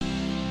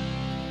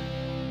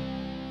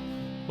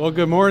Well,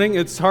 good morning.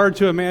 It's hard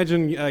to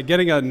imagine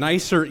getting a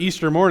nicer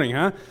Easter morning,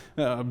 huh?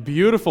 A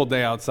beautiful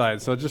day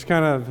outside. So just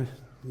kind of,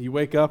 you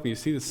wake up and you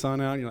see the sun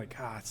out, and you're like,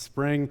 it's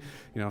spring.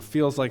 It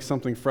feels like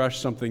something fresh,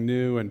 something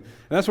new. And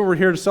that's what we're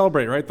here to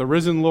celebrate, right? The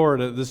risen Lord,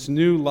 this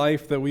new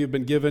life that we have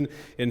been given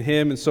in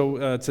Him. And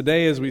so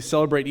today, as we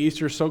celebrate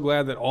Easter, so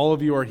glad that all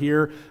of you are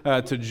here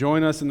to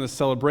join us in the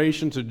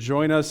celebration, to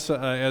join us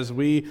as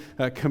we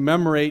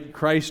commemorate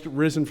Christ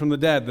risen from the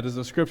dead. That as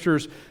the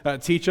Scriptures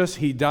teach us,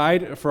 He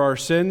died for our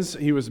sins,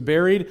 He was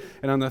buried,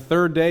 and on the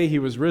third day, He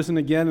was risen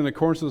again in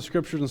accordance with the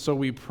Scriptures. And so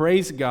we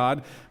praise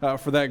God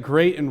for that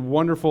great and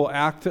wonderful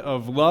act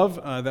of love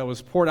that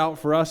was poured out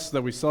for us,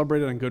 that we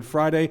celebrated on Good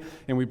Friday,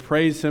 and we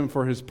praise Him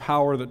for His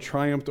power that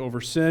triumphed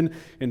over sin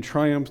and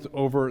triumphed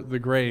over the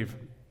grave.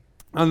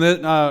 On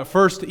the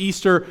first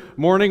Easter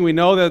morning, we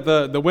know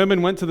that the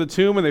women went to the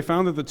tomb and they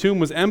found that the tomb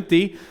was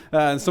empty.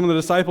 And some of the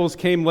disciples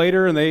came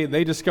later and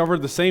they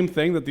discovered the same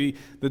thing,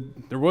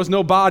 that there was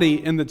no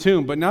body in the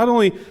tomb. But not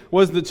only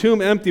was the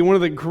tomb empty, one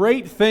of the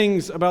great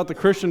things about the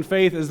Christian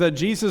faith is that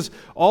Jesus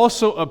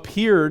also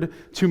appeared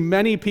to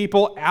many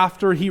people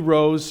after He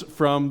rose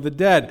from the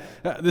dead.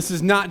 This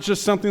is not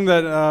just something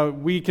that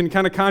we can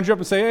kind of conjure up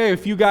and say, hey,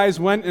 if you guys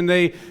went and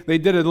they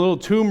did a little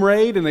tomb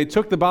raid and they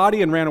took the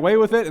body and ran away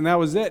with it and that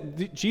was it.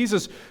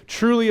 Jesus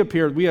truly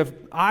appeared. We have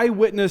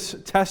eyewitness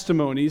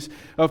testimonies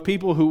of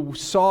people who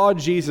saw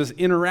Jesus,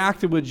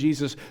 interacted with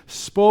Jesus,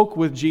 spoke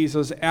with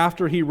Jesus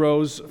after He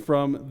rose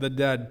from the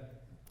dead.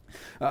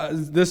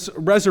 This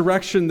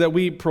resurrection that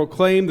we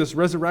proclaim, this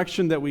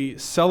resurrection that we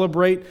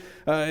celebrate,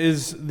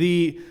 is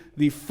the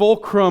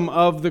fulcrum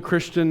of the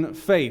Christian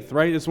faith,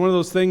 right? It's one of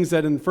those things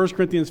that in 1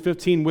 Corinthians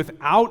 15,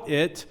 without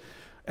it,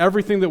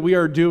 everything that we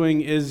are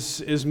doing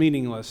is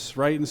meaningless,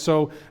 right? And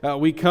so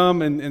we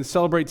come and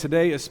celebrate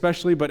today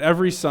especially, but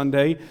every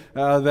Sunday,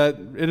 that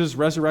it is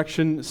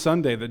Resurrection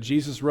Sunday, that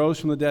Jesus rose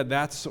from the dead.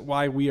 That's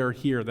why we are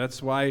here.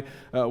 That's why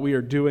we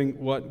are doing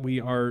what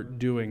we are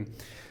doing.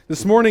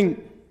 This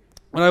morning,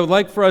 what I would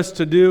like for us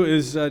to do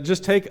is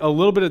just take a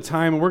little bit of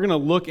time, and we're going to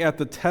look at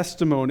the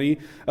testimony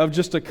of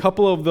just a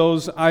couple of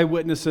those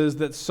eyewitnesses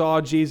that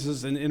saw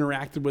Jesus and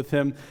interacted with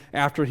Him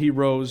after He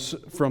rose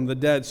from the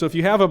dead. So if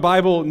you have a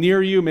Bible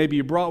near you, maybe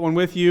you brought one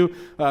with you,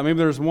 maybe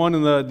there's one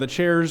in the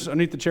chairs,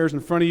 underneath the chairs in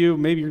front of you,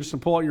 maybe you're just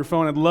going to pull out your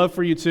phone. I'd love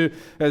for you to,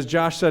 as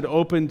Josh said,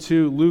 open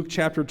to Luke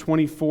chapter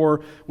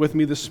 24 with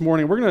me this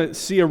morning. We're going to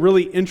see a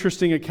really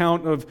interesting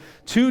account of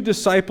two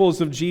disciples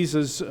of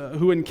Jesus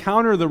who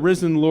encounter the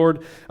risen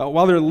Lord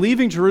while they're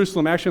leaving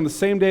Jerusalem, actually on the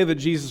same day that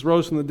Jesus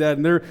rose from the dead.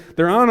 And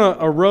they're on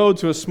a road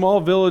to a small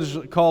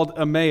village called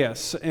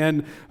Emmaus.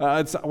 And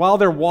it's while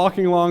they're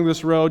walking along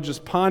this road,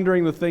 just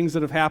pondering the things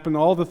that have happened,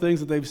 all the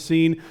things that they've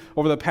seen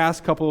over the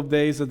past couple of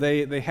days, that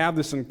they have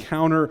this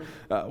encounter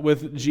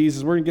with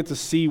Jesus. We're going to get to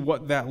see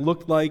what that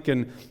looked like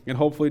and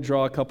hopefully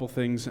draw a couple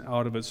things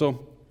out of it.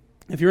 So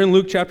if you're in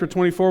Luke chapter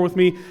 24 with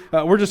me,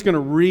 we're just going to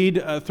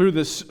read through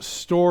this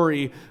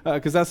story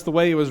because that's the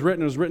way it was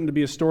written. It was written to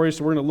be a story,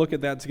 so we're going to look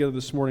at that together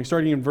this morning,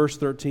 starting in verse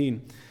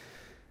 13.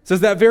 It says,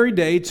 that very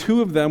day,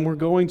 two of them were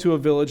going to a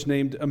village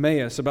named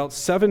Emmaus, about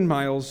 7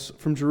 miles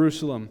from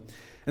Jerusalem.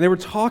 And they were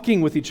talking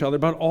with each other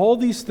about all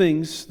these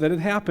things that had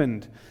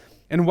happened.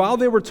 And while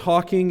they were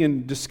talking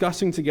and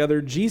discussing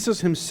together, Jesus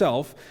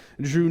Himself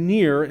drew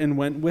near and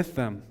went with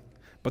them.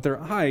 But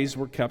their eyes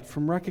were kept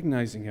from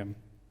recognizing Him.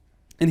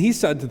 And He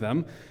said to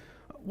them,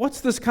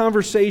 what's this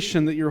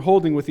conversation that you're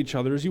holding with each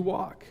other as you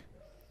walk?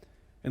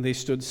 And they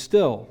stood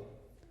still,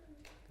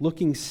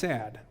 looking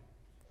sad.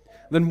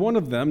 Then one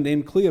of them,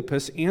 named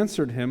Cleopas,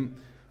 answered him,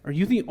 are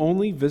you the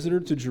only visitor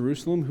to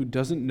Jerusalem who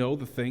doesn't know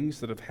the things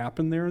that have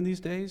happened there in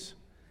these days?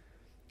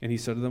 And He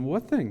said to them,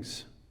 what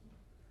things?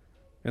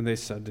 And they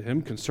said to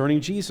Him, concerning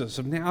Jesus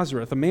of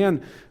Nazareth, a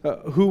man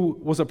who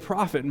was a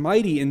prophet,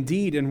 mighty in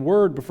deed and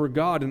word before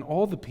God and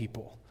all the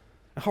people.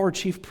 How our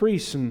chief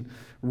priests and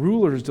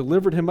rulers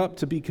delivered Him up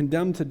to be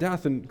condemned to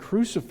death and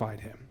crucified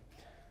Him.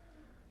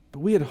 But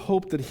we had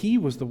hoped that He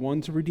was the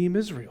one to redeem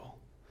Israel.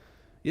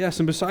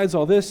 Yes, and besides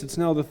all this, it's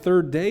now the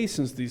third day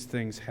since these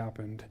things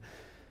happened.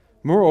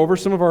 Moreover,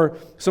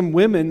 some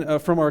women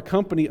from our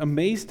company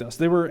amazed us.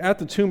 They were at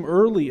the tomb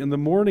early in the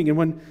morning, and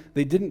when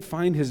they didn't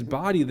find His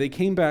body, they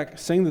came back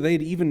saying that they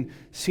had even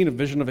seen a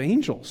vision of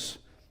angels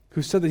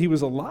who said that He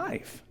was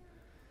alive.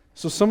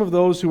 So some of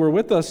those who were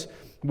with us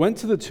went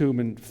to the tomb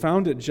and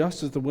found it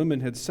just as the women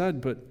had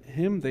said, but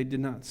Him they did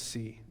not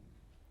see.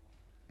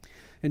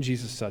 And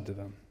Jesus said to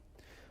them,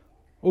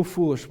 O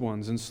foolish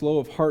ones, and slow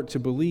of heart to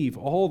believe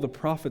all the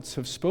prophets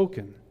have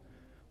spoken.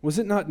 Was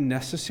it not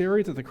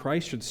necessary that the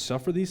Christ should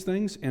suffer these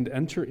things and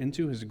enter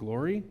into His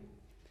glory?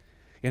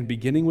 And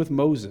beginning with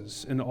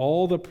Moses and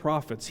all the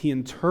prophets, He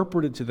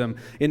interpreted to them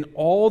in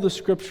all the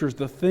Scriptures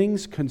the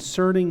things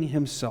concerning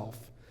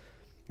Himself.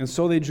 And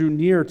so they drew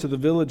near to the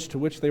village to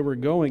which they were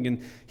going,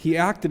 and He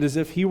acted as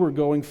if He were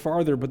going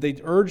farther, but they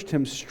urged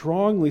Him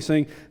strongly,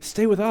 saying,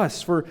 stay with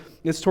us, for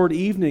it's toward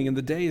evening, and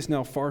the day is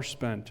now far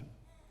spent.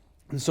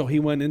 And so He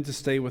went in to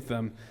stay with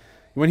them.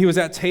 When he was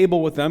at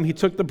table with them, he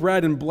took the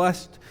bread and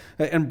blessed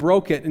and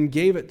broke it and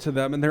gave it to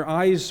them, and their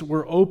eyes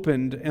were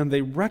opened and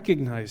they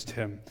recognized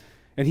him,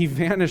 and he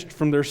vanished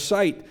from their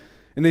sight.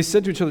 And they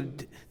said to each other,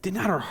 "Did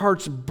not our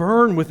hearts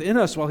burn within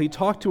us while he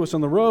talked to us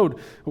on the road,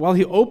 while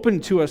he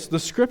opened to us the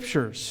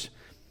Scriptures?"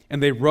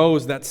 And they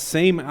rose that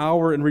same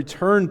hour and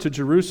returned to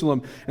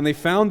Jerusalem, and they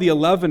found the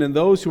 11 and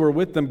those who were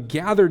with them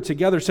gathered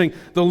together, saying,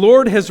 "The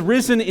Lord has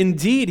risen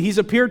indeed. He's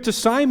appeared to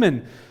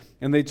Simon."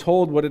 And they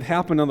told what had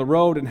happened on the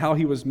road and how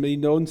he was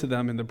made known to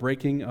them in the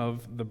breaking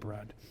of the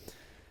bread.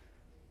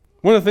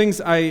 One of the things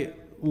I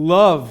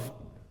love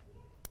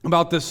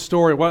about this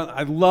story, what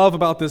I love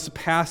about this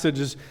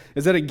passage is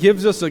that it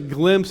gives us a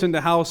glimpse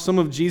into how some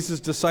of Jesus'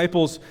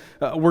 disciples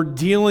were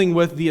dealing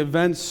with the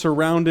events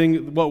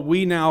surrounding what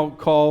we now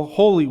call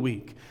Holy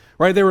Week.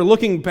 Right? They were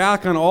looking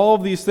back on all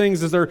of these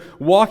things as they're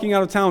walking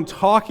out of town,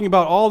 talking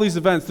about all these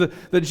events,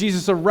 the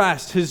Jesus'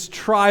 arrest, his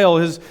trial,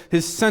 his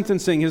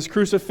sentencing, his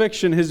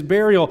crucifixion, his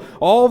burial,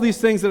 all these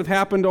things that have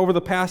happened over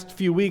the past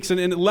few weeks, and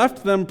it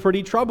left them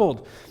pretty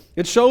troubled.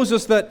 It shows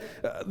us that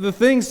the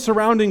things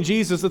surrounding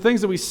Jesus, the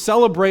things that we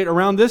celebrate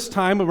around this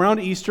time,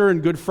 around Easter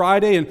and Good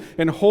Friday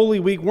and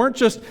Holy Week, weren't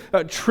just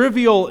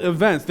trivial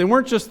events. They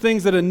weren't just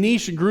things that a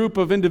niche group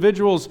of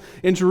individuals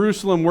in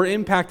Jerusalem were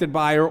impacted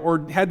by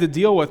or had to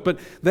deal with, but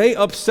they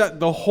upset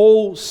the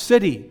whole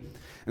city.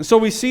 And so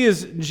we see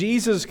as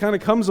Jesus kind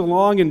of comes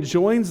along and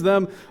joins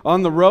them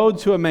on the road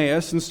to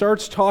Emmaus and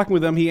starts talking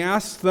with them, he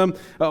asks them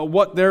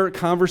what their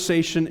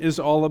conversation is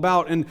all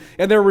about. And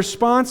their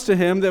response to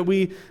him that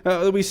we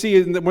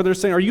see where they're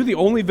saying, "Are you the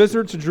only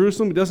visitor to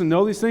Jerusalem who doesn't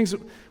know these things?"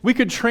 We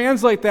could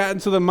translate that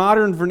into the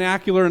modern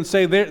vernacular and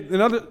say,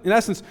 in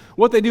essence,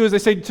 what they do is they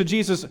say to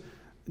Jesus,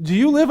 "Do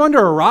you live under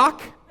a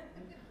rock?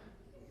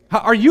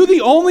 Are you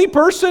the only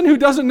person who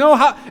doesn't know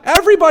how?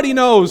 Everybody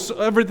knows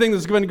everything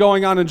that's been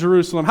going on in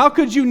Jerusalem. How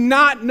could you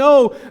not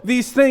know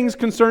these things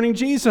concerning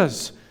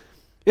Jesus?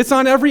 It's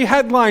on every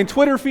headline.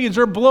 Twitter feeds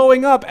are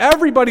blowing up.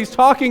 Everybody's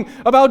talking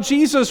about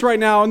Jesus right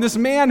now. And this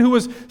man who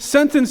was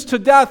sentenced to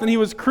death and he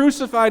was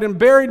crucified and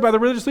buried by the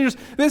religious leaders.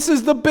 This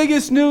is the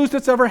biggest news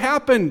that's ever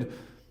happened.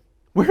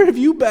 Where have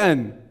you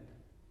been?"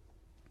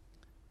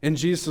 And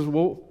Jesus says,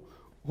 well,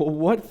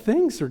 what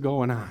things are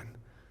going on?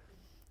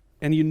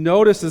 And you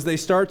notice as they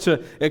start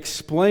to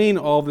explain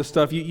all this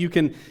stuff, you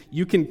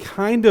can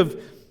kind of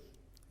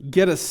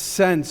get a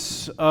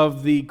sense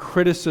of the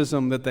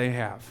criticism that they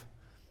have.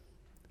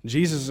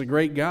 Jesus is a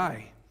great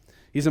guy.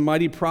 He's a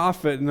mighty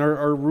prophet, and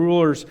our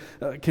rulers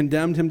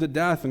condemned him to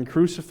death and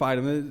crucified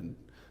him.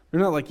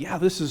 They're not like, "Yeah,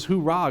 this is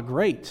hoorah,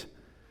 great."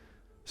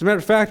 As a matter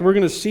of fact, we're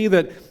going to see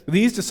that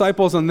these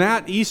disciples on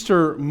that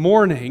Easter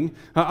morning,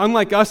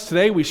 unlike us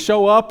today, we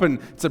show up and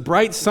it's a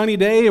bright sunny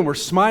day and we're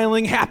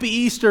smiling, "Happy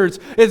Easter,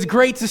 it's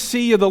great to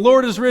see you, the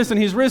Lord is risen,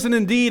 He's risen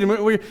indeed,"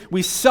 and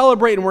we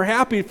celebrate and we're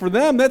happy. For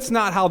them, that's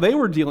not how they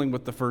were dealing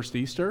with the first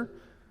Easter.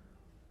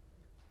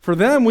 For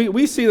them,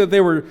 we see that they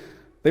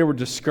were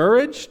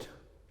discouraged,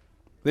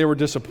 they were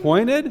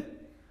disappointed,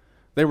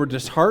 they were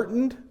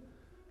disheartened,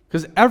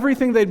 because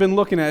everything they'd been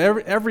looking at,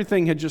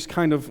 everything had just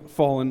kind of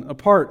fallen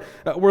apart.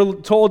 We're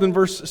told in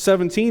verse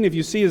 17, if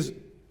you see as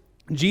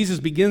Jesus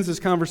begins this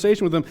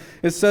conversation with them,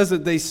 it says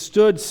that they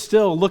stood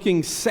still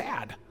looking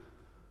sad.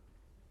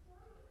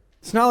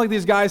 It's not like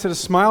these guys had a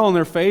smile on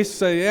their face,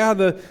 say, "Yeah,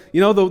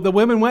 the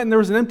women went and there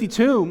was an empty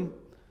tomb."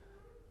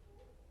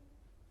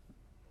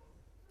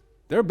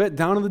 They're a bit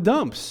down in the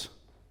dumps.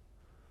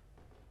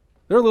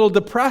 They're a little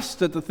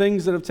depressed at the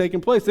things that have taken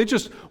place. They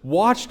just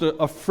watched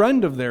a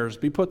friend of theirs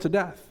be put to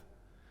death.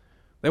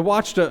 They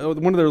watched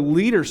one of their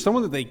leaders,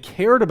 someone that they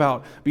cared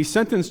about, be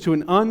sentenced to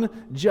an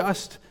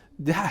unjust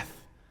death.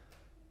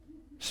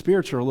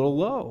 Spirits are a little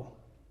low.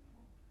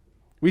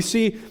 We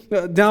see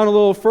down a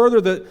little further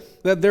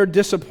that they're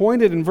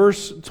disappointed in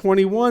verse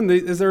 21.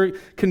 As they're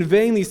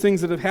conveying these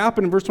things that have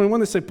happened in verse 21,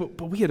 they say,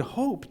 but we had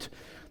hoped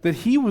that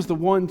he was the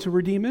one to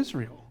redeem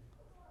Israel.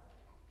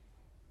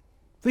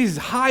 These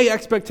high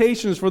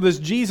expectations for this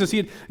Jesus. He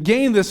had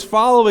gained this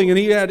following and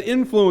he had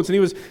influence and he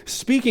was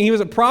speaking. He was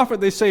a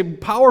prophet, they say,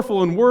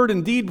 powerful in word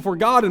and deed before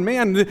God and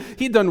man.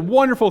 He'd done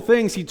wonderful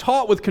things. He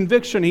taught with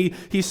conviction.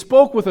 He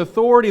spoke with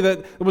authority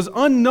that was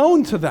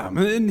unknown to them.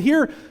 And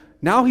here,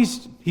 now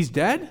he's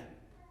dead?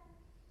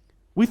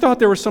 We thought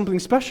there was something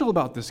special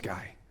about this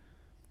guy.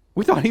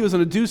 We thought he was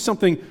going to do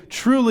something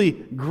truly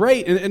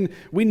great. And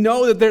we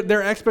know that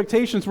their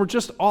expectations were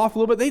just off a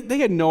little bit. They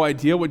had no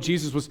idea what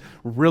Jesus was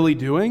really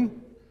doing.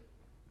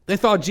 They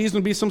thought Jesus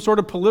would be some sort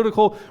of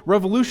political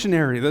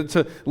revolutionary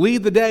to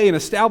lead the day and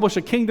establish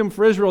a kingdom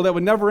for Israel that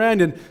would never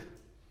end. And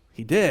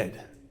he did,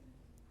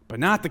 but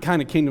not the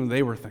kind of kingdom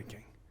they were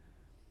thinking.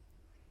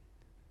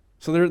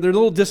 So they're a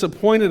little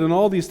disappointed in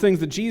all these things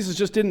that Jesus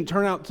just didn't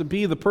turn out to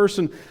be the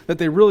person that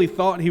they really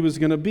thought he was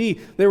going to be.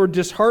 They were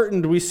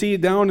disheartened. We see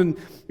down in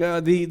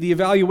the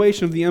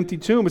evaluation of the empty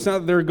tomb. It's not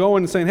that they're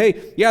going and saying,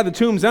 "Hey, yeah, the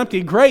tomb's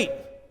empty. Great.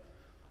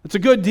 It's a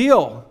good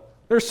deal."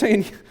 They're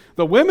saying,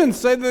 the women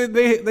said that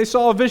they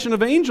saw a vision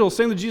of angels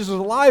saying that Jesus was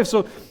alive.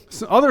 So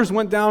others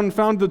went down and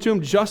found the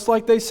tomb just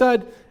like they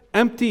said,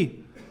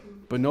 empty.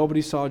 but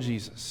nobody saw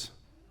Jesus.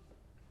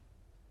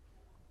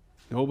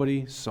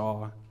 Nobody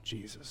saw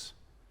Jesus.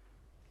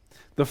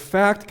 The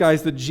fact,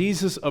 guys, that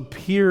Jesus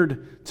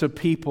appeared to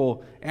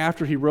people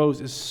after he rose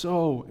is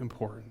so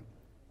important.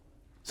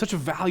 Such a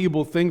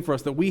valuable thing for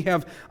us that we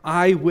have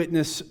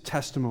eyewitness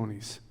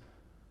testimonies.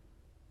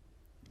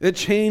 It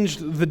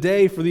changed the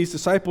day for these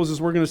disciples, as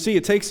we're going to see.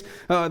 It takes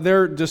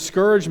their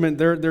discouragement,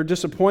 their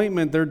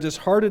disappointment, their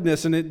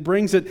disheartedness, and it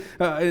brings it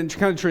and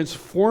kind of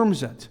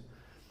transforms it.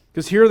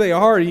 Because here they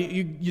are.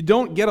 You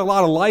don't get a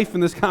lot of life in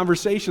this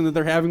conversation that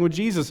they're having with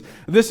Jesus.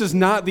 This is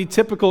not the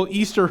typical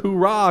Easter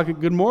hoorah,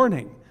 good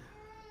morning.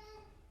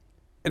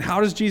 And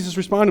how does Jesus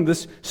respond to them?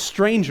 This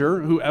stranger,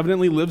 who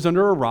evidently lives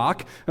under a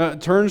rock,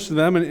 turns to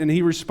them and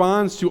he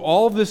responds to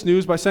all of this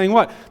news by saying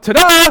what?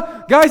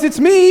 Ta-da! Guys, it's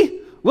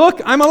me!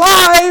 Look, I'm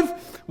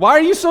alive! Why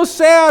are you so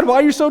sad? Why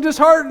are you so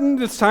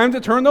disheartened? It's time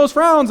to turn those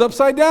frowns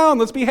upside down.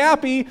 Let's be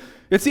happy.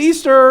 It's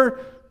Easter.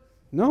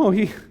 No,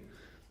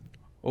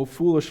 O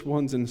foolish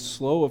ones and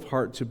slow of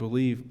heart to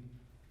believe,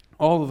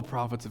 all of the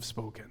prophets have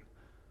spoken.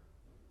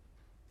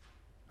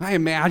 I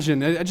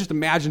just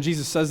imagine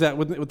Jesus says that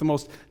with the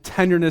most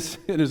tenderness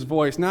in his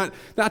voice. Not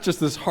just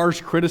this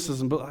harsh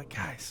criticism, but like,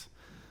 guys,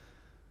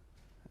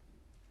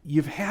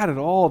 you've had it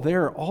all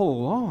there all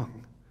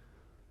along.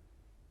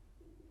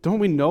 Don't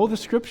we know the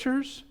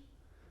Scriptures?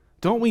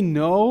 Don't we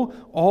know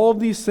all of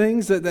these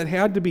things that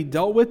had to be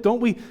dealt with? Don't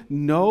we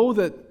know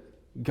that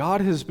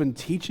God has been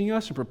teaching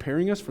us and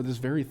preparing us for this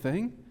very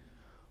thing?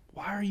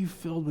 Why are you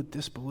filled with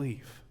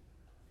disbelief?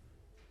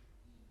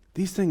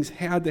 These things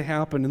had to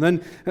happen. And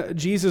then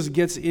Jesus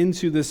gets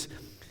into this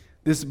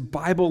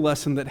Bible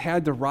lesson that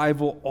had to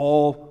rival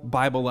all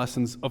Bible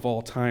lessons of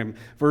all time.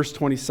 Verse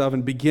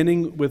 27,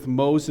 beginning with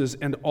Moses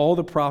and all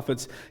the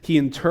prophets, he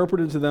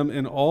interpreted to them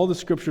in all the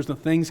Scriptures the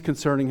things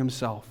concerning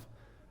himself.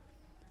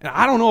 And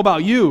I don't know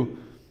about you,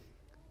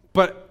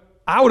 but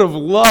I would have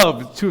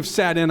loved to have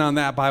sat in on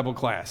that Bible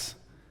class.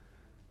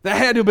 That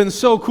had to have been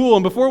so cool.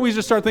 And before we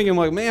just start thinking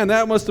like, man,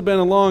 that must have been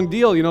a long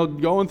deal,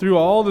 going through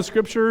all the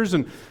Scriptures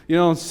and,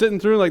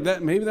 sitting through like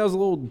that. Maybe that was a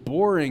little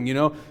boring,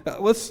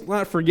 Let's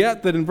not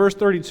forget that in verse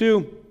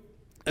 32,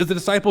 as the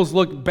disciples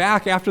look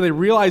back after they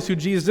realize who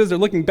Jesus is, they're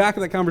looking back at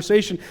that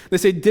conversation. They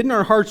say, didn't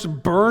our hearts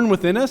burn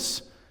within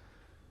us?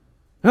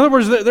 In other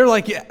words, they're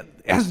like, yeah,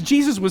 as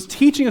Jesus was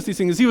teaching us these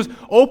things, as he was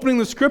opening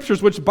the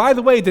Scriptures, which, by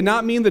the way, did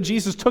not mean that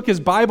Jesus took his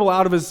Bible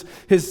out of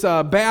his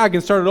bag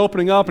and started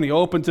opening up, and he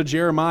opened to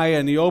Jeremiah,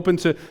 and he opened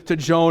to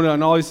Jonah,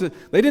 and all these.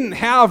 They didn't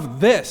have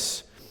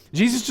this.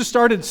 Jesus just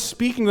started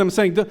speaking to them,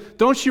 saying,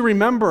 don't you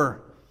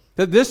remember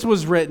that this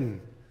was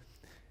written?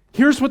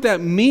 Here's what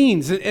that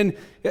means. And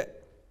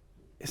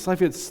it's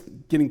like it's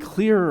getting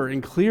clearer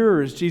and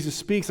clearer as Jesus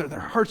speaks. Their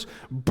hearts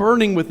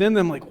burning within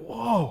them like,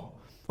 whoa.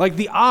 Like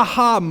the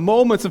aha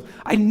moments of,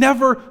 I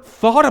never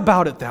thought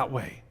about it that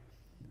way.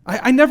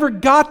 I never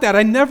got that.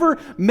 I never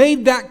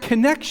made that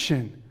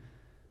connection.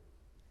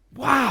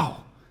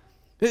 Wow.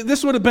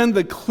 This would have been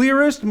the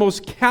clearest,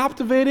 most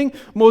captivating,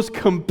 most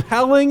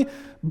compelling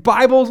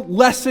Bible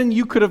lesson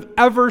you could have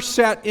ever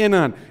sat in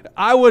on.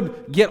 I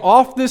would get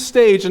off this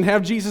stage and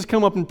have Jesus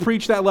come up and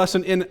preach that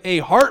lesson in a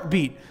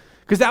heartbeat,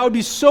 because that would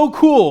be so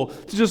cool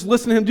to just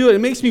listen to him do it. It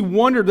makes me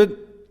wonder that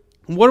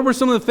what were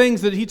some of the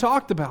things that he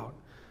talked about?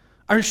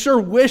 I sure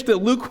wish that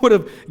Luke would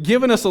have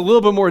given us a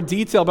little bit more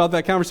detail about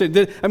that conversation.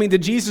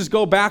 Did Jesus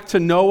go back to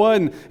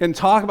Noah and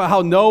talk about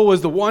how Noah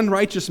was the one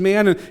righteous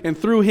man, and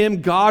through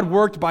him God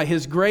worked by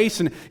his grace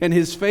and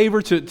his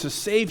favor to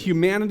save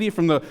humanity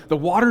from the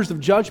waters of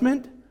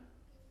judgment?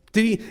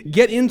 Did he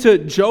get into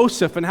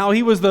Joseph and how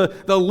he was the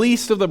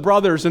least of the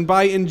brothers, and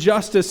by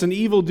injustice and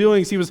evil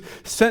doings he was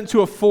sent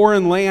to a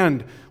foreign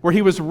land where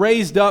he was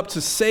raised up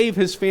to save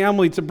his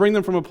family, to bring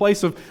them from a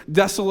place of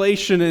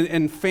desolation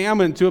and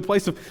famine to a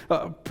place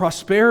of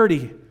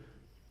prosperity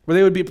where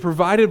they would be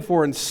provided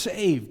for and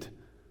saved?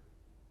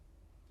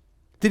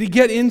 Did he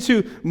get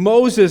into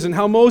Moses and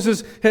how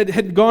Moses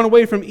had gone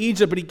away from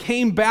Egypt, but he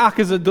came back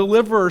as a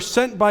deliverer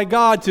sent by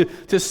God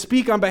to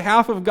speak on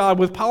behalf of God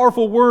with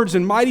powerful words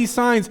and mighty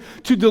signs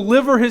to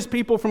deliver his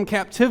people from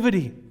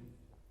captivity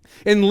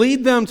and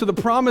lead them to the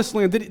promised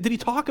land? Did he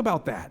talk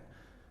about that?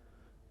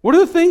 What are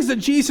the things that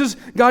Jesus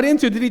got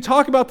into? Did he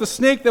talk about the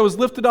snake that was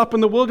lifted up in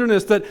the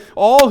wilderness, that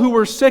all who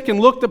were sick and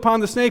looked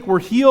upon the snake were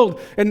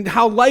healed, and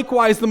how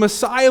likewise the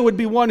Messiah would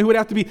be one who would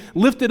have to be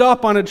lifted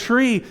up on a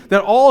tree,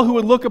 that all who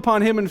would look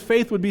upon him in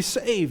faith would be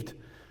saved?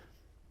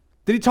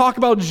 Did he talk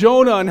about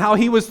Jonah and how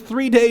he was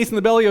 3 days in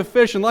the belly of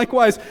fish, and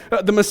likewise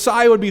the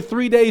Messiah would be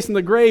 3 days in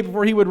the grave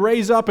before he would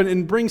raise up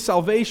and bring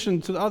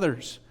salvation to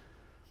others?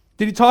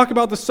 Did he talk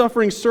about the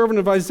suffering servant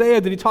of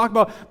Isaiah? Did he talk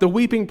about the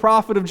weeping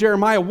prophet of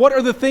Jeremiah? What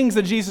are the things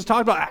that Jesus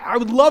talked about? I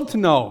would love to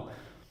know.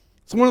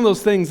 It's one of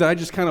those things that I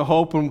just kind of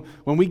hope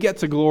when we get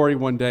to glory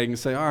one day and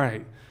say, all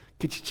right,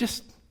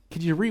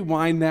 could you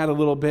rewind that a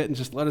little bit and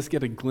just let us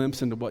get a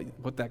glimpse into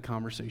what that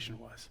conversation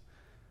was?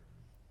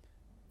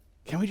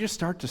 Can we just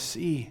start to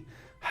see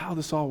how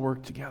this all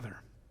worked together?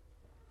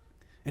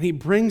 And he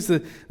brings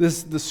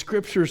the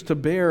scriptures to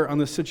bear on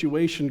the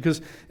situation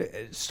because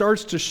it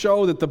starts to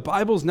show that the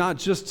Bible's not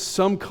just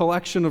some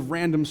collection of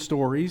random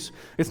stories.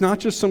 It's not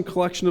just some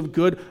collection of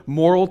good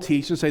moral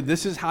teaching, say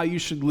this is how you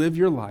should live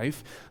your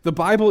life. The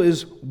Bible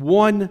is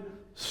one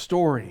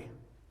story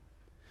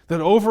that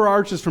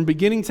overarches from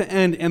beginning to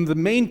end, and the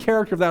main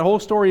character of that whole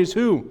story is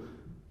who?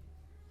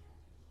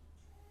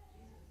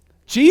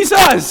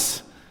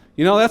 Jesus!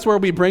 You know, that's where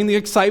we bring the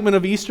excitement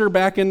of Easter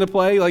back into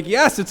play. Like,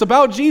 yes, it's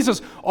about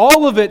Jesus.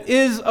 All of it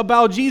is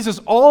about Jesus.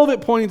 All of it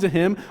pointing to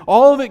Him.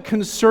 All of it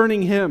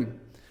concerning Him.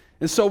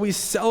 And so we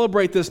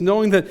celebrate this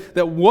knowing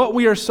that what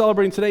we are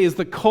celebrating today is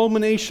the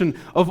culmination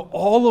of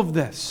all of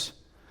this.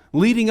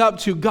 Leading up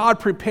to God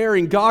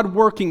preparing, God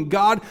working,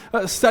 God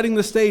setting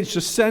the stage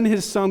to send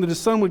His Son, that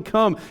His Son would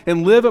come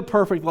and live a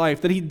perfect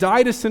life, that He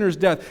died a sinner's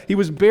death, He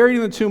was buried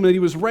in the tomb, and that He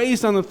was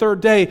raised on the third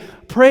day.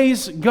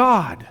 Praise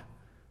God.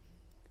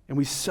 And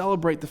we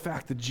celebrate the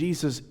fact that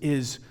Jesus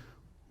is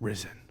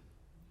risen.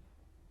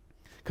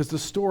 Because the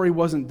story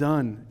wasn't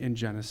done in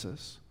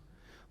Genesis.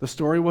 The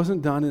story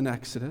wasn't done in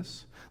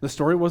Exodus. The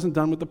story wasn't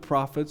done with the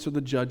prophets or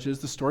the judges.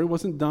 The story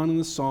wasn't done in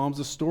the Psalms.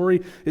 The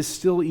story is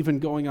still even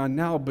going on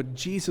now, but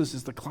Jesus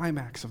is the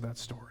climax of that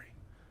story.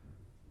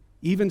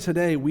 Even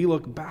today, we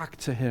look back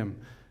to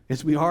Him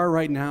as we are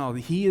right now.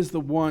 He is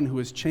the one who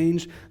has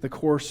changed the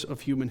course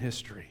of human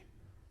history.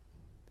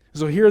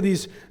 So here are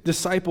these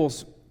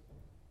disciples.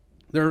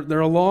 They're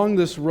along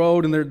this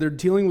road and they're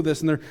dealing with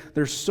this, and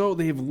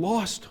they've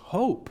lost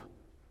hope.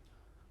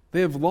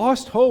 They have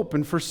lost hope.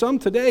 And for some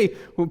today,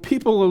 when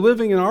people are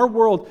living in our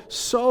world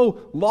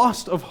so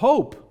lost of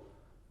hope.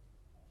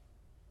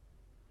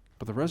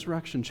 But the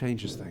resurrection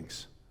changes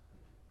things.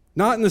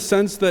 Not in the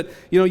sense that,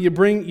 you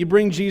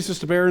bring Jesus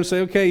to bear and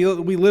say, okay,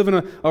 we live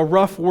in a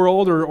rough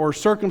world, or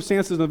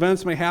circumstances and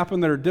events may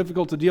happen that are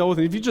difficult to deal with.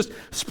 And if you just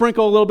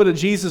sprinkle a little bit of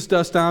Jesus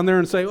dust down there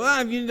and say, well,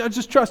 I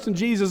just trust in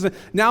Jesus, and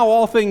now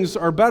all things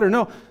are better.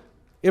 No,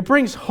 it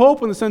brings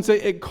hope in the sense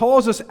that it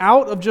calls us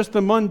out of just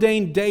the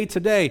mundane day to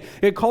day.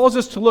 It calls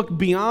us to look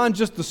beyond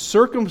just the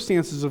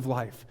circumstances of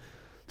life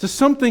to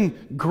something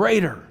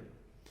greater.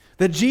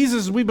 That Jesus,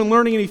 as we've been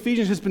learning in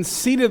Ephesians, has been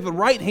seated at the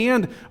right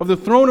hand of the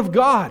throne of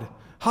God,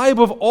 high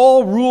above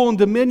all rule and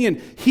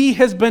dominion. He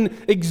has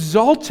been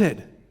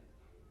exalted.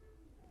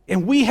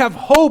 And we have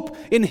hope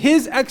in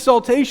His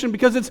exaltation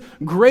because it's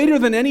greater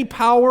than any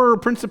power or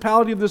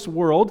principality of this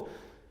world.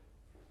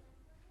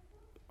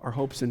 Our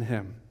hope's in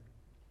Him,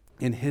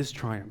 in His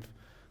triumph,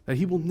 that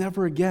He will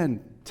never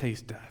again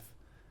taste death,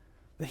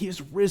 that He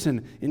has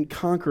risen and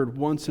conquered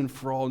once and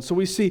for all. And so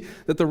we see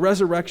that the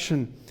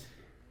resurrection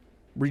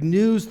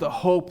renews the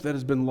hope that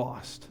has been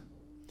lost.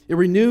 It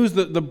renews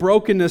the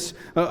brokenness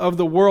of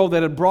the world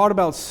that had brought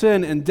about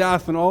sin and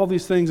death and all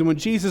these things. And when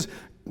Jesus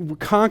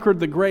conquered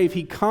the grave,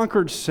 He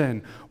conquered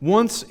sin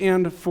once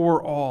and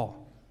for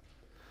all.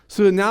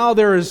 So now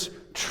there is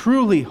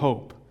truly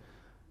hope.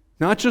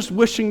 Not just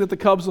wishing that the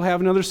Cubs will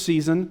have another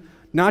season,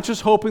 not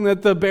just hoping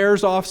that the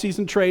Bears'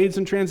 off-season trades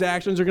and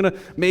transactions are going to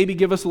maybe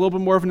give us a little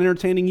bit more of an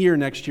entertaining year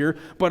next year,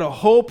 but a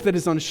hope that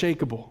is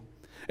unshakable.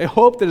 A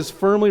hope that is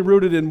firmly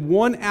rooted in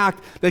one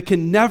act that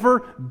can never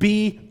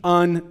be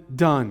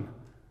undone.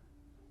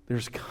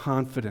 There's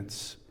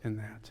confidence in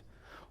that.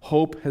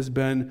 Hope has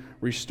been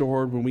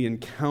restored when we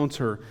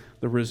encounter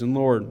the risen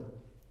Lord.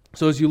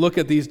 So as you look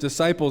at these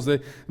disciples,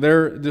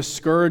 their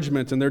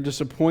discouragement and their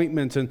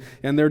disappointment and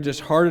their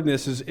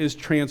disheartedness is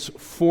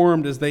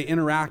transformed as they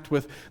interact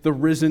with the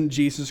risen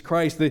Jesus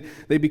Christ.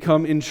 They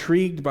become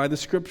intrigued by the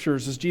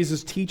Scriptures as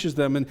Jesus teaches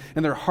them, and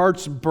their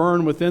hearts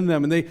burn within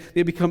them, and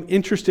they become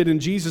interested in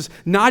Jesus,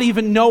 not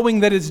even knowing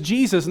that it's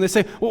Jesus. And they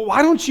say, well,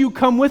 why don't you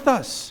come with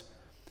us?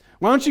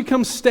 Why don't you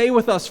come stay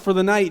with us for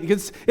the night?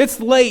 Because it's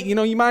late,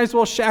 you might as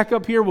well shack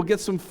up here. We'll get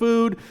some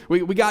food.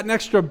 We got an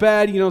extra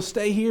bed,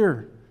 stay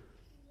here.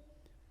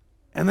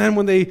 And then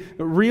when they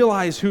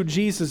realize who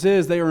Jesus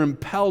is, they are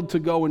impelled to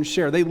go and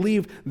share. They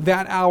leave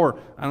that hour.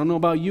 I don't know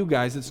about you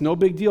guys. It's no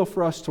big deal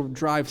for us to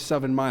drive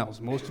 7 miles.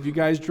 Most of you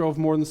guys drove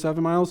more than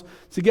 7 miles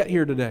to get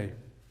here today.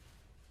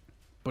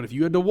 But if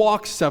you had to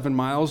walk 7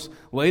 miles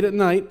late at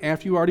night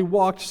after you already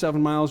walked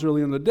 7 miles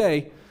early in the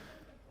day,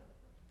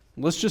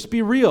 let's just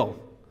be real.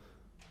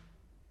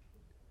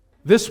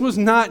 This was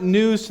not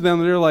news to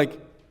them. They're like,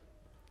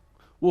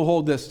 we'll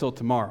hold this till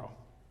tomorrow.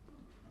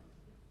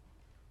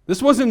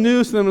 This wasn't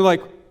news to them. They're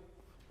like,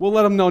 we'll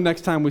let them know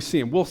next time we see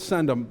him. We'll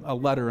send them a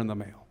letter in the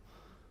mail.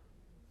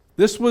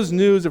 This was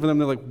news for them.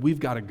 They're like, we've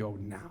got to go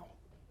now.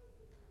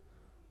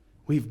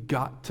 We've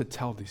got to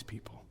tell these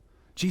people.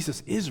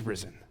 Jesus is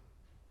risen.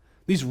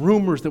 These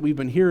rumors that we've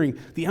been hearing,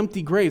 the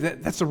empty grave,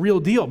 that's a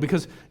real deal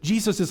because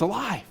Jesus is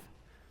alive.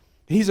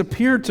 He's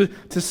appeared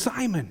to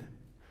Simon.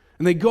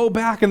 And they go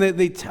back and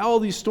they tell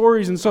these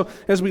stories. And so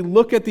as we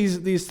look at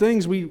these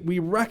things, we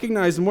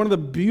recognize, and one of the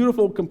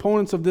beautiful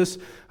components of this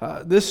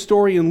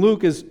story in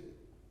Luke is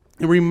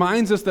it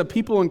reminds us that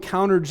people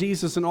encounter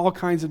Jesus in all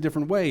kinds of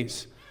different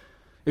ways.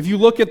 If you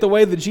look at the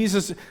way that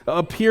Jesus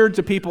appeared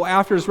to people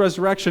after his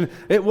resurrection,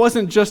 it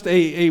wasn't just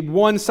a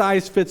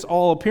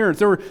one-size-fits-all appearance.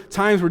 There were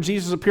times where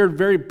Jesus appeared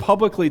very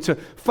publicly to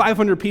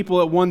 500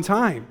 people at one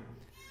time.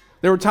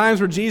 There were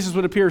times where Jesus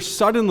would appear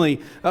suddenly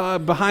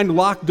behind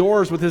locked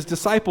doors with his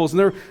disciples. And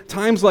there were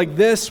times like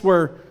this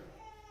where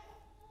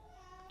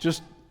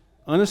just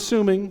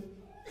unassuming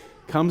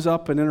comes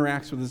up and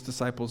interacts with his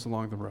disciples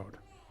along the road.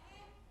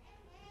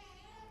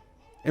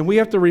 And we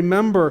have to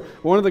remember,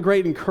 one of the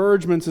great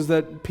encouragements is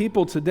that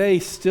people today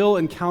still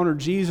encounter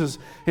Jesus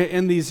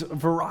in these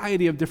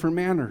variety of different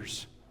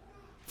manners.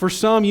 For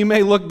some, you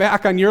may look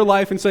back on your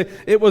life and say,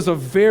 it was a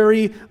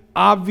very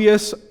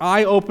obvious,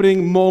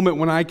 eye-opening moment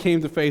when I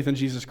came to faith in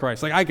Jesus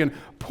Christ. Like I can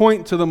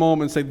point to the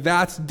moment and say,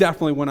 that's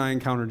definitely when I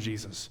encountered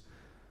Jesus.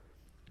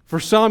 For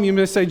some, you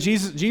may say,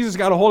 Jesus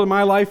got a hold of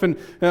my life and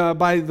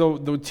by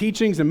the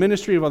teachings and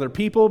ministry of other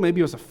people.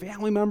 Maybe it was a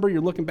family member. You're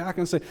looking back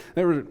and say,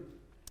 there were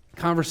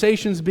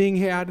conversations being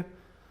had.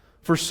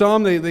 For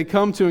some, they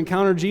come to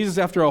encounter Jesus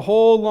after a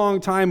whole long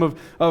time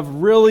of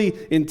really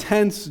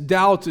intense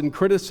doubt and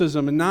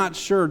criticism and not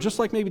sure, just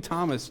like maybe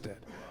Thomas did.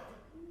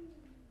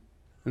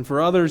 And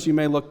for others, you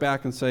may look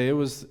back and say, it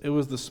was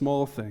the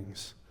small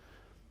things.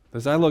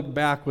 As I look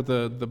back with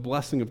the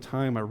blessing of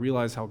time, I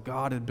realize how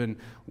God had been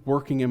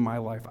working in my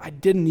life. I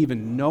didn't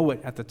even know it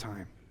at the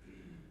time.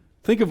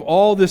 Think of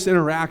all this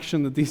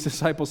interaction that these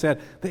disciples had.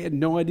 They had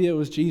no idea it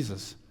was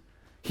Jesus.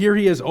 Here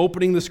he is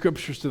opening the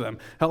scriptures to them,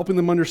 helping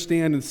them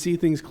understand and see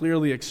things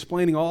clearly,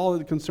 explaining all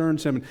that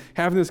concerns him, and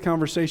having this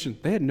conversation.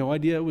 They had no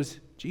idea it was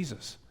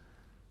Jesus.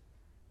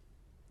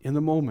 In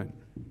the moment,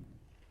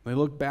 they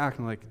look back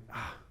and like,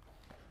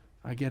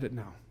 I get it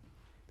now.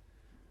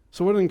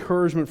 So what an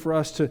encouragement for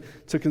us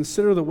to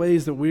consider the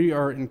ways that we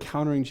are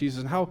encountering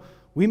Jesus and how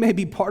we may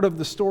be part of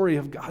the story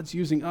of God's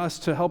using us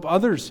to help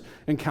others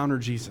encounter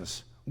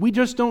Jesus. We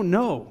just don't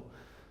know.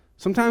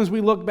 Sometimes we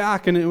look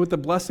back and with the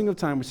blessing of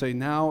time we say,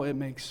 now it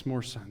makes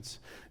more sense.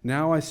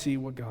 Now I see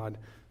what God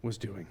was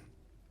doing.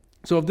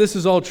 So if this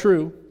is all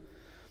true,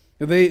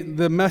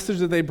 the message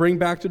that they bring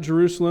back to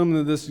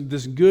Jerusalem, this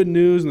good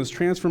news and this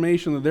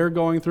transformation that they're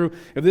going through,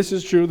 if this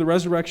is true, the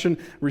resurrection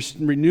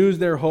renews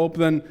their hope,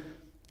 then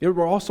it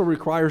also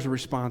requires a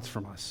response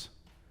from us.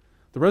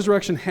 The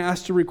resurrection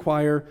has to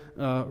require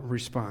a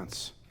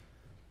response.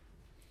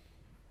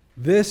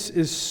 This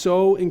is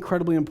so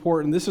incredibly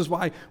important. This is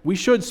why we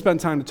should spend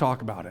time to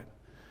talk about it.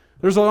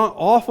 There's an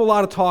awful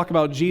lot of talk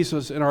about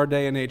Jesus in our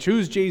day and age.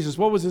 Who's Jesus?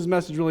 What was his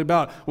message really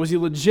about? Was he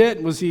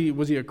legit? Was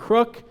he a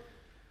crook?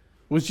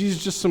 Was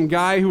Jesus just some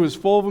guy who was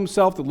full of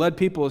himself that led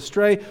people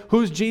astray?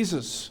 Who's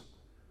Jesus?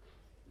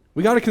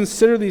 We got to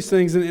consider these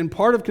things, and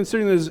part of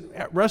considering this is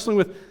wrestling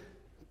with,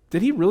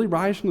 did he really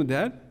rise from the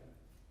dead?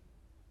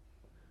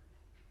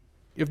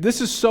 If this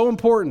is so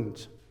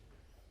important,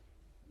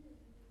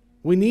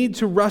 we need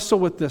to wrestle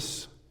with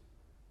this.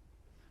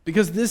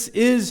 Because this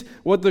is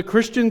what the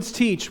Christians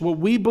teach, what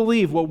we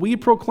believe, what we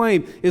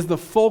proclaim is the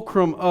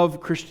fulcrum of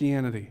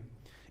Christianity.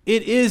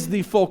 It is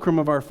the fulcrum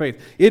of our faith.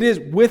 It is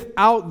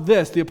without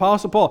this, the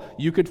Apostle Paul,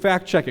 you could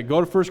fact check it.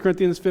 Go to 1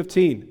 Corinthians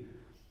 15.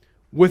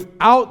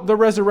 Without the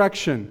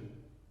resurrection,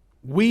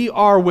 we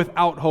are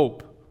without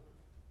hope.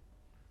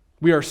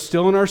 We are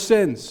still in our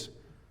sins.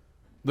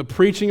 The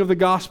preaching of the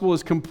gospel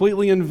is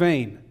completely in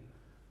vain.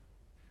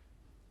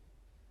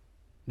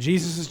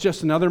 Jesus is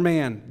just another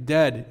man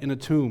dead in a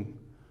tomb,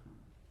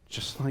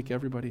 just like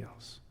everybody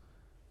else.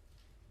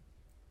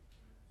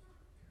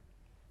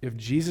 If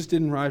Jesus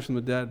didn't rise from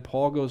the dead,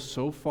 Paul goes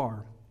so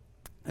far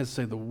as to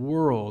say the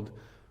world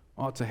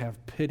ought to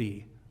have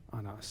pity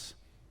on us.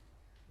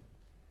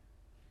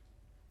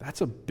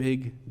 That's a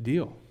big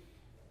deal.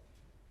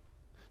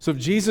 So if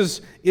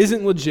Jesus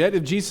isn't legit,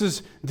 if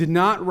Jesus did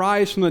not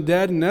rise from the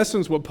dead, in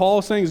essence, what Paul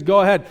is saying is go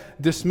ahead,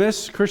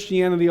 dismiss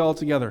Christianity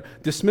altogether.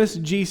 Dismiss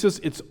Jesus.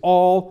 It's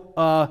all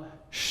a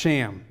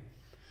sham.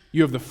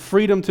 You have the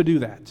freedom to do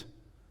that.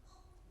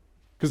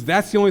 Because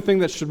that's the only thing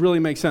that should really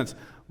make sense.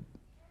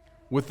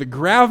 With the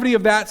gravity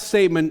of that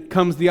statement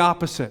comes the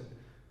opposite.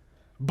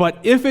 But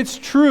if it's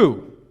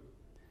true,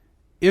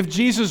 if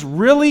Jesus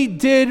really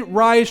did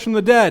rise from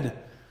the dead,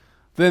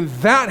 then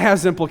that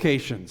has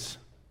implications.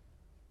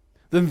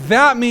 Then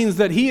that means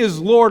that he is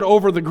Lord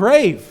over the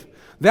grave.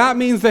 That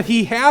means that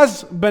he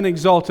has been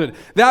exalted.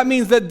 That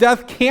means that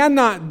death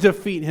cannot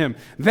defeat him.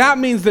 That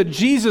means that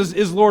Jesus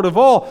is Lord of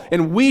all,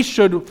 and we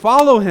should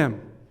follow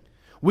him.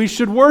 We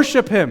should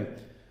worship him.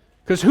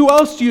 Because who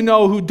else do you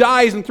know who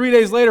dies and 3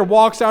 days later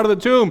walks out of the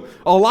tomb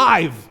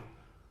alive?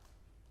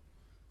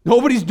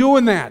 Nobody's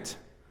doing that.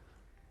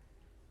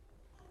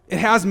 It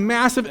has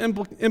massive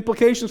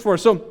implications for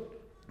us. So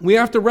we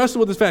have to wrestle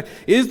with this fact.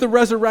 Is the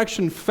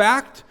resurrection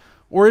fact?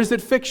 Or is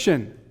it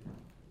fiction?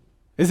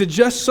 Is it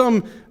just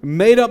some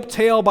made-up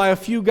tale by a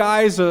few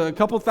guys a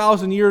couple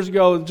thousand years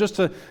ago just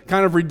to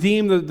kind of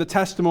redeem the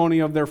testimony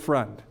of their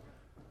friend?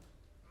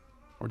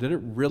 Or did it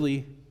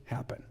really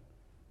happen?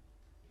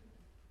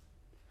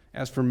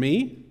 As for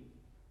me,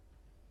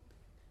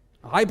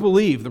 I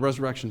believe the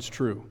resurrection is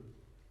true.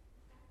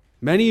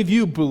 Many of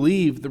you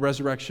believe the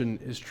resurrection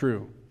is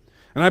true.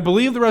 And I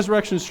believe the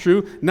resurrection is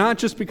true, not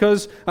just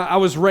because I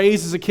was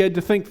raised as a kid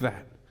to think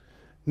that.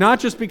 Not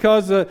just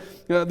because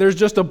there's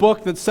just a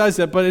book that says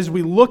it, but as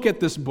we look at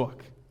this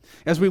book,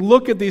 as we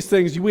look at these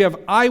things, we have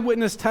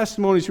eyewitness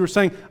testimonies who are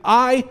saying,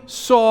 I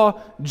saw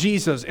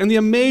Jesus. And the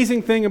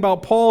amazing thing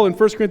about Paul in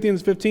 1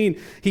 Corinthians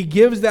 15, he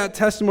gives that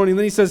testimony, and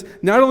then he says,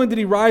 not only did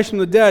he rise from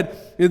the dead,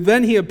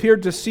 then he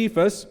appeared to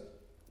Cephas,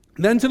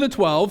 then to the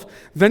 12,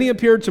 then he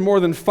appeared to more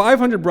than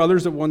 500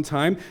 brothers at one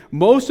time,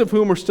 most of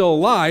whom are still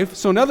alive.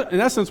 So in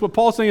essence, what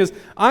Paul's saying is,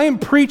 I am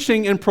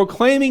preaching and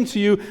proclaiming to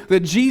you that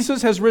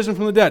Jesus has risen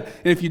from the dead.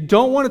 And if you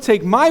don't want to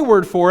take my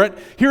word for it,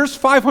 here's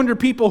 500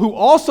 people who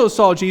also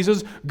saw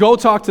Jesus. Go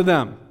talk to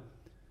them.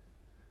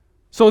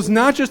 So it's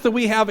not just that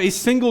we have a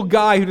single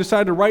guy who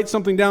decided to write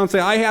something down and say,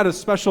 I had a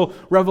special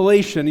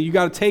revelation and you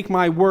got to take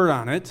my word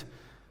on it.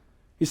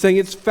 He's saying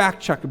it's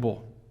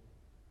fact-checkable.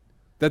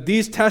 That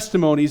these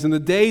testimonies, in the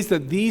days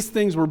that these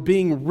things were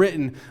being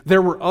written,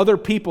 there were other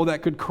people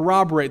that could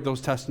corroborate those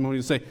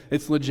testimonies and say,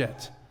 it's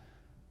legit.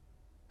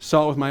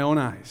 Saw it with my own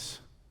eyes.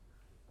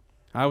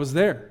 I was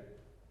there.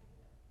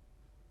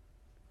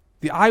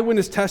 The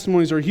eyewitness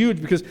testimonies are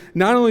huge because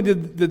not only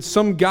did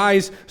some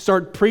guys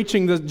start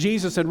preaching that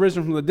Jesus had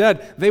risen from the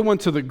dead, they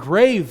went to the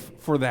grave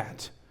for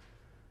that.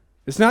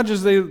 It's not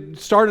just they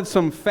started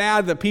some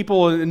fad that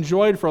people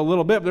enjoyed for a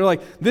little bit, but they're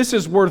like, this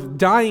is worth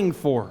dying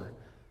for.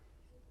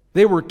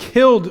 They were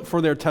killed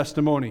for their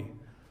testimony.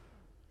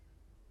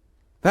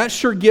 That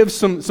sure gives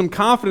some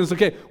confidence.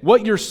 Okay,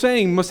 what you're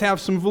saying must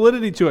have some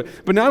validity to it.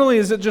 But not only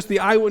is it just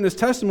the eyewitness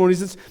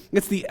testimonies,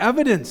 it's the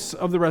evidence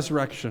of the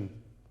resurrection.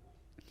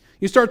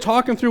 You start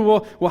talking through,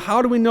 well,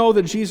 how do we know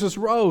that Jesus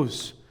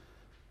rose?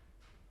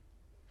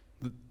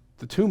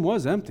 The tomb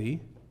was empty.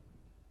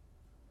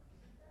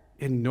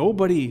 And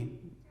nobody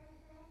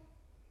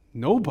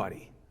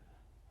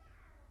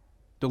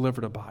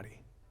delivered a body.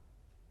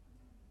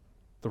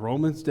 The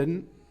Romans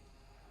didn't.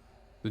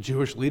 The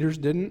Jewish leaders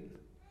didn't.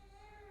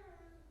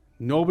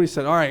 Nobody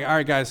said, all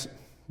right, guys,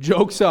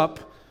 joke's up.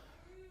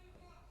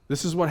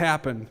 This is what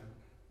happened.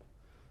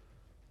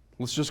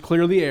 Let's just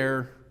clear the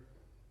air.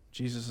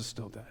 Jesus is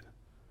still dead.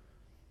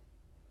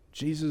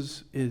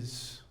 Jesus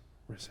is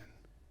risen.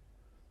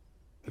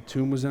 The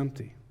tomb was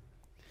empty.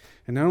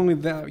 And not only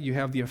that, you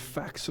have the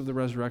effects of the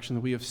resurrection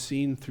that we have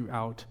seen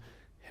throughout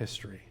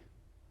history.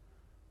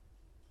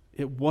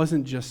 It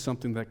wasn't just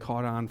something that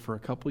caught on for a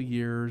couple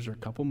years or a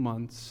couple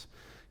months,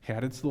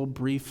 had its little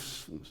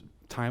brief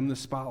time in the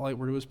spotlight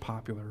where it was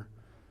popular.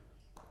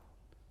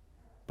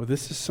 But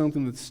this is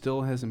something that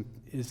still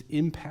is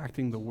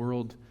impacting the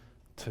world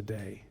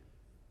today.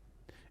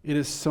 It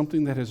is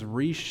something that has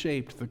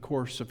reshaped the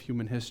course of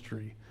human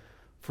history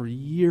for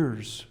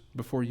years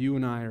before you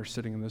and I are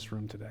sitting in this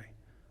room today.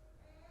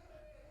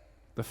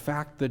 The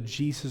fact that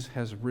Jesus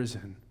has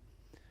risen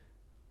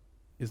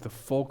is the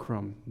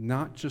fulcrum,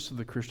 not just of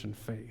the Christian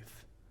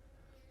faith,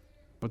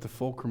 but the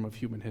fulcrum of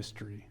human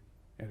history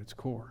at its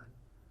core.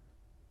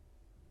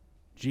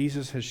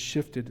 Jesus has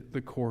shifted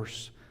the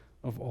course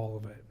of all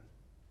of it.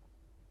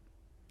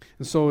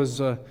 And so as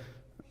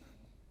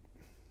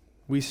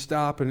we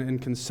stop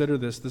and consider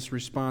this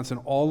response,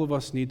 and all of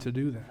us need to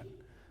do that,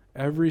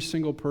 every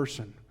single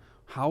person,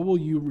 how will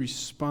you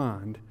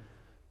respond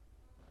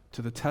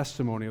to the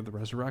testimony of the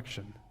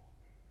resurrection?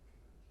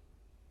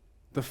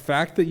 The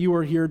fact that you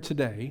are here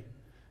today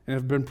and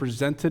have been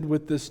presented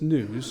with this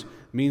news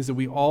means that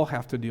we all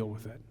have to deal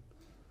with it.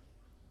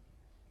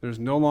 There's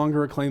no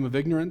longer a claim of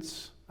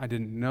ignorance. I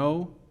didn't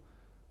know.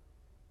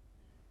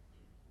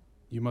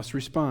 You must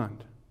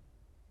respond.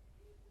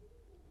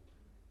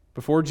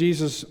 Before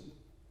Jesus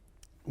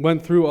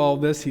went through all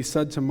this, he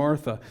said to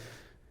Martha,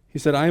 he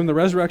said, I am the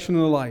resurrection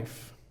and the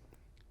life.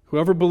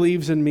 Whoever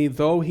believes in me,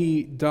 though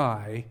he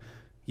die,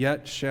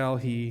 yet shall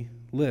he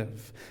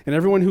live. And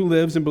everyone who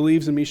lives and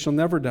believes in me shall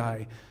never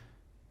die.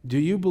 Do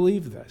you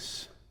believe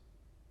this?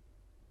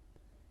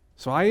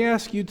 So I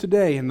ask you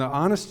today, in the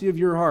honesty of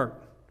your heart,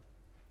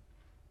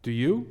 do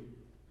you?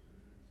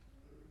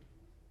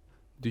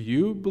 Do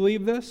you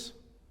believe this?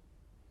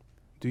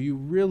 Do you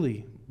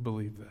really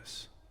believe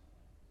this?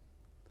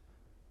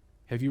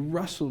 Have you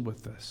wrestled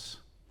with this?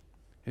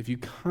 Have you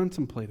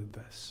contemplated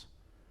this?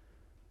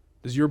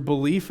 Does your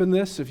belief in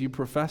this, if you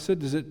profess it,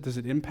 does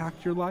it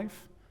impact your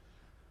life?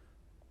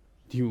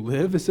 Do you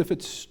live as if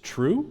it's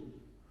true?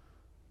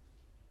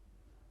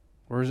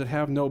 Or does it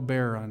have no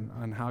bear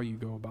on how you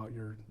go about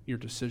your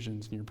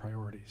decisions and your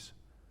priorities?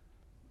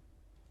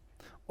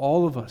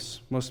 All of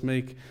us must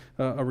make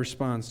a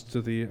response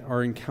to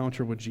our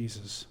encounter with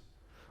Jesus.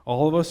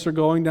 All of us are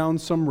going down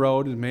some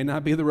road. It may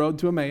not be the road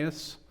to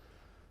Emmaus,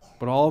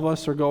 but all of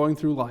us are going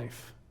through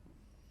life.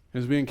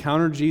 As we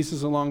encounter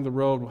Jesus along the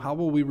road, how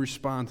will we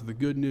respond to the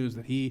good news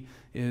that he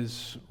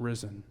is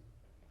risen?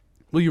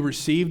 Will you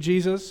receive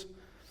Jesus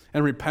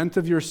and repent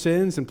of your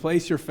sins and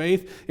place your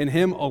faith in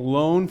him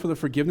alone for the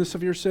forgiveness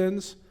of your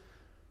sins?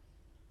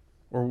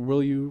 Or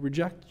will you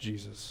reject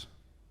Jesus?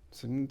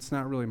 It's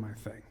not really my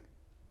thing.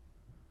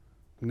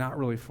 I'm not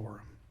really for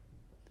him.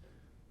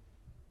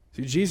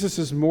 See, Jesus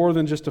is more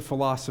than just a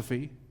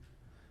philosophy.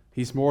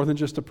 He's more than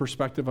just a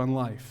perspective on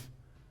life.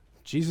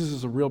 Jesus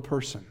is a real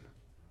person,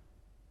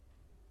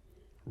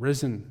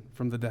 risen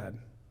from the dead.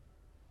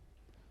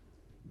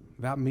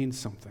 That means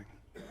something.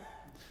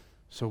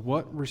 So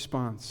what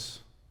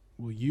response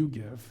will you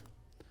give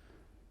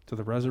to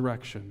the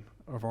resurrection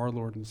of our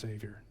Lord and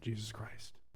Savior, Jesus Christ?